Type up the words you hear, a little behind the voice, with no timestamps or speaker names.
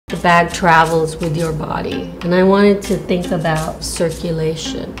The bag travels with your body. And I wanted to think about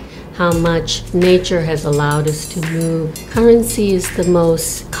circulation, how much nature has allowed us to move. Currency is the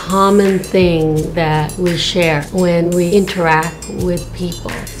most common thing that we share when we interact with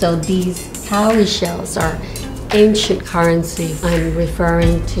people. So these cowrie shells are ancient currency I'm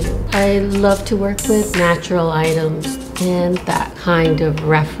referring to. I love to work with natural items and that kind of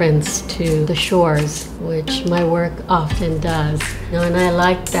reference to the shores, which my work often does. And I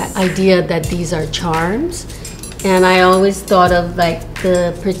like that idea that these are charms. And I always thought of like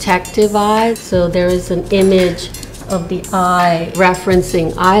the protective eye. So there is an image of the eye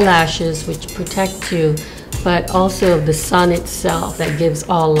referencing eyelashes which protect you, but also of the sun itself that gives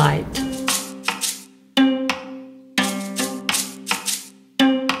all light.